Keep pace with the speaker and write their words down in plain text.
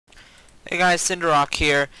Hey guys, Sinderock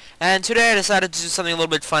here, and today I decided to do something a little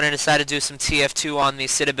bit fun. I decided to do some TF2 on the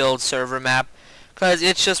citi-build server map, because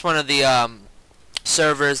it's just one of the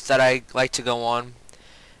servers that I like to go on.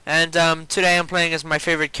 And today I'm playing as my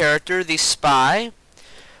favorite character, the Spy.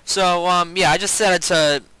 So yeah, I just decided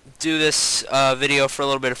to do this video for a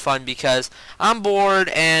little bit of fun because I'm bored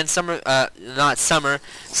and summer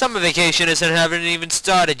vacation haven't even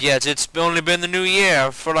started yet. It's only been the new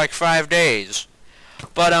year for like 5 days.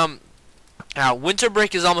 But now, winter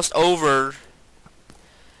break is almost over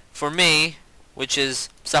for me, which is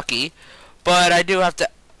sucky. But I do have to...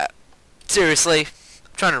 seriously,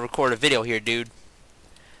 I'm trying to record a video here, dude.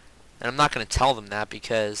 And I'm not going to tell them that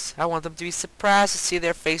because I want them to be surprised to see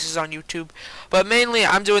their faces on YouTube. But mainly,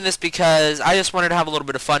 I'm doing this because I just wanted to have a little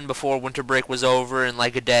bit of fun before winter break was over in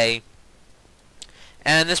like a day.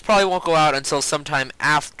 And this probably won't go out until sometime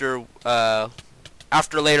after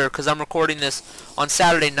later, because I'm recording this on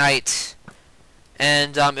Saturday night.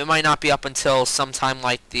 And it might not be up until sometime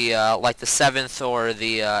like the 7th or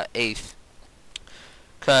the 8th,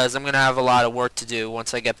 because I'm gonna have a lot of work to do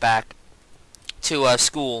once I get back to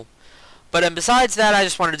school. But besides that, I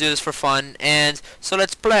just wanted to do this for fun, and so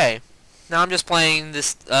let's play. Now I'm just playing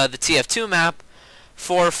this the TF2 map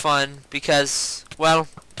for fun because, well,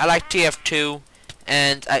 I like TF2,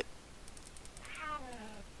 and I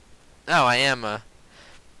am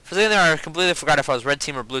for a second there I completely forgot if I was red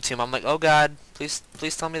team or blue team. I'm like, oh god, please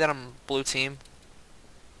tell me that I'm blue team.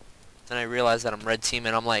 Then I realized that I'm red team,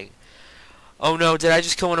 and I'm like, oh no, did I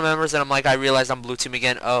just kill one of the members? And I'm like, I realized I'm blue team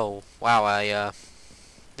again. Oh wow, I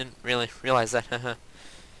didn't really realize that.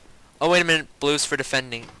 Oh wait a minute, blues for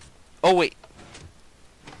defending. Oh wait.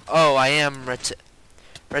 Oh, I am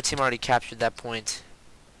red team already captured that point.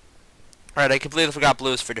 Alright, I completely forgot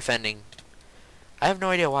blues for defending. I have no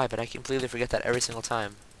idea why, but I completely forget that every single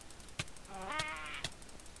time.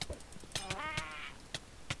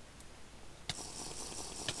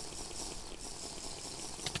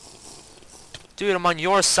 Dude, I'm on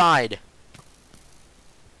your side.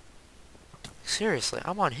 Seriously,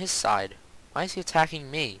 I'm on his side. Why is he attacking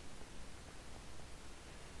me?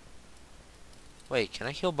 Wait, can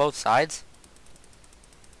I kill both sides?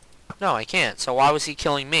 No, I can't. So why was he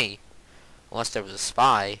killing me? Unless there was a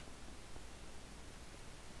spy.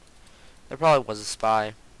 There probably was a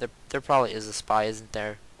spy. There probably is a spy, isn't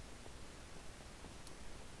there?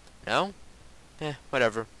 No? Eh,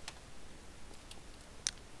 whatever.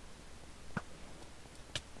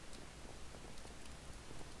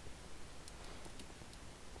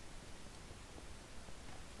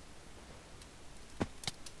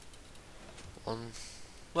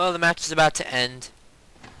 Well, the match is about to end.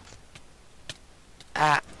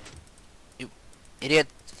 Ah, you idiot.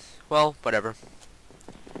 Well, whatever.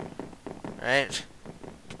 Alright.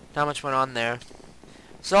 Not much went on there.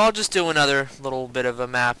 So I'll just do another little bit of a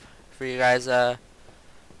map for you guys. Let's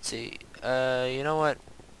see. You know what?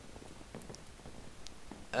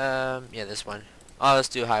 Yeah, this one. Oh, let's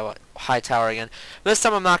do high tower again. This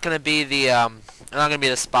time I'm not gonna be the I'm not gonna be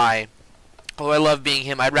the spy. Oh, I love being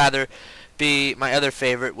him. I'd rather be my other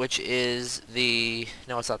favorite, which is the...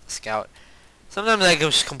 No, it's not the scout. Sometimes I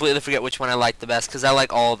just completely forget which one I like the best, because I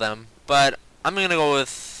like all of them. But I'm going to go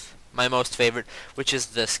with my most favorite, which is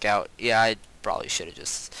the scout. Yeah, I probably should have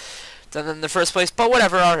just done it in the first place, but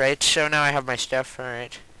whatever, alright. So now I have my stuff,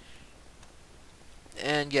 alright.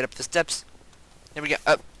 And get up the steps. There we go.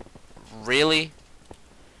 Up. Really?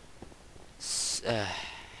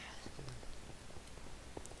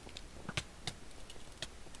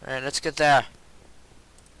 Alright, let's get there.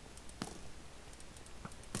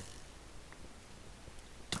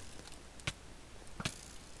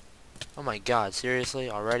 Oh my god, seriously?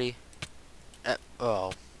 Already?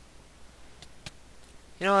 Oh.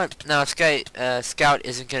 You know what? No, Scout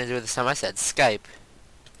isn't gonna do it this time. I said Skype.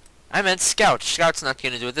 I meant Scout. Scout's not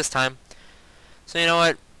gonna do it this time. So you know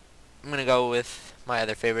what? I'm gonna go with my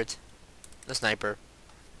other favorite. The sniper.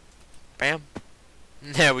 Bam.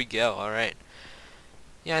 There we go, alright.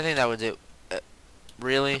 Yeah, I think that would do.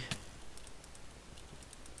 Really?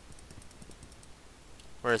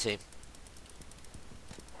 Where is he?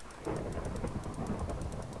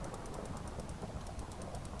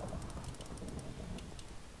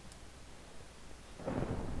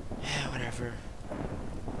 Yeah, whatever.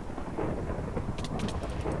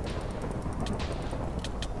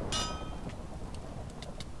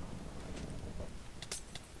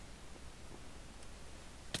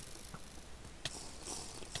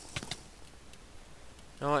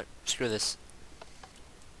 You know what? Screw this.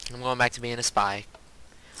 I'm going back to being a spy.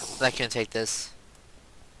 I can't take this.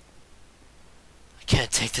 I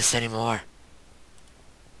can't take this anymore.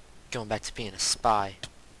 Going back to being a spy.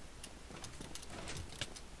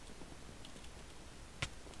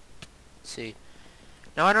 see.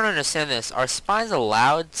 Now I don't understand this. Are spies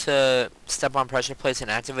allowed to step on pressure plates and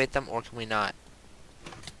activate them, or can we not?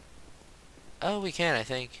 Oh, we can, I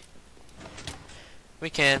think. We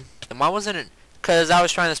can. And why wasn't it? Because I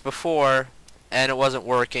was trying this before, and it wasn't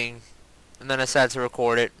working. And then I decided to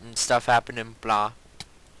record it, and stuff happened, and blah.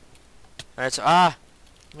 Alright, so, get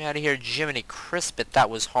me out of here, Jiminy Crispit, that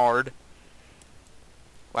was hard.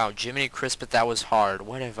 Wow, Jiminy Crispit, that was hard.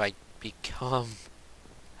 What have I become?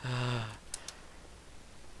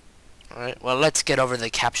 Alright, well, let's get over the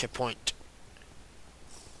capture point.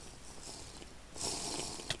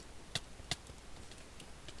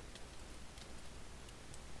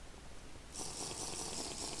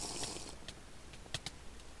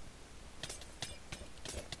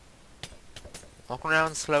 Walk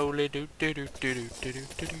around slowly, do do do do do do do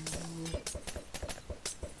do do.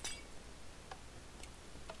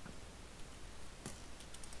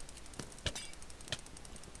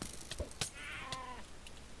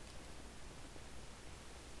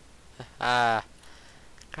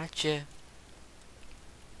 Gotcha.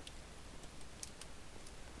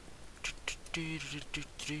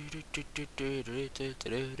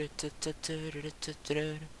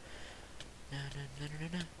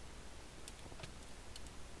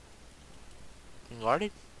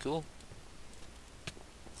 Guarded? Cool.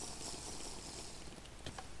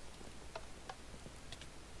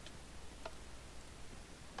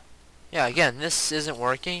 Yeah, again, this isn't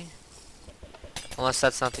working. Unless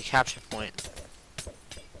that's not the capture point.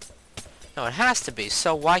 No, it has to be,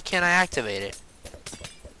 so why can't I activate it?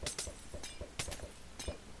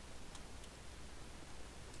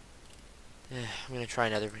 I'm gonna try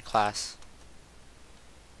another class.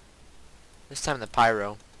 This time the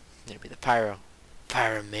pyro. I'm gonna be the pyro.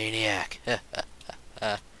 Pyromaniac.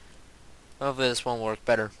 Hopefully this won't work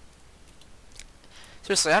better.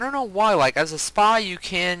 Seriously, I don't know why, like, as a spy you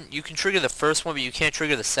can trigger the first one, but you can't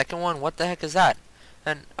trigger the second one? What the heck is that?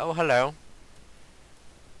 And, oh, hello.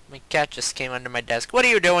 My cat just came under my desk. What are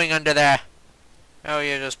you doing under there? Oh,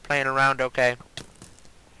 you're just playing around, okay.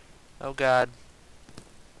 Oh, God.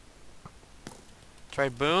 Try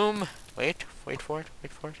boom. Wait for it.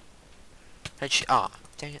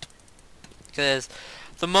 Dang it. Because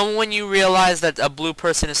the moment when you realize that a blue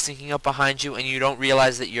person is sneaking up behind you and you don't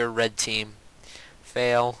realize that you're red team.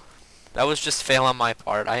 Fail. That was just fail on my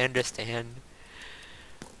part. I understand.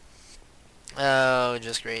 Oh,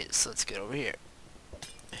 just great. So let's get over here.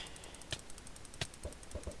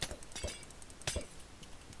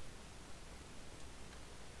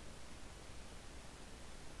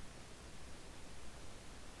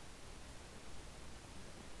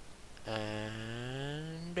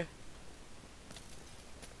 And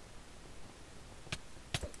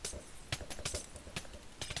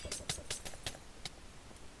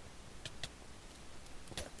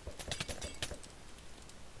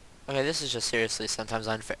okay, this is just seriously sometimes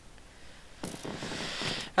unfair.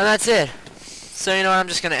 And that's it. So you know what, I'm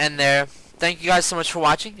just gonna end there. Thank you guys so much for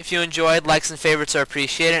watching. If you enjoyed, likes and favorites are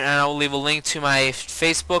appreciated, and I will leave a link to my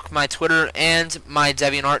Facebook, my Twitter, and my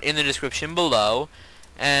DeviantArt in the description below.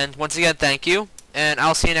 And once again, thank you, and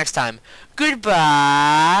I'll see you next time.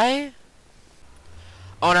 Goodbye!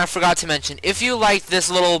 Oh, and I forgot to mention, if you liked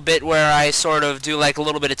this little bit where I sort of do like a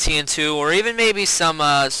little bit of TF2, or even maybe some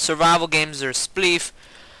survival games or spleef,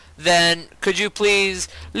 then could you please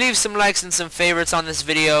leave some likes and some favorites on this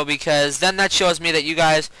video, because then that shows me that you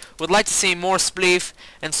guys would like to see more spleef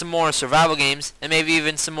and some more survival games, and maybe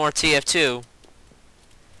even some more TF2.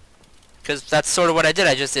 Because that's sort of what I did.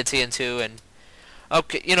 I just did TF2, and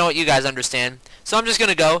okay, you know what, you guys understand. So I'm just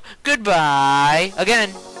gonna go, goodbye,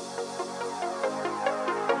 again.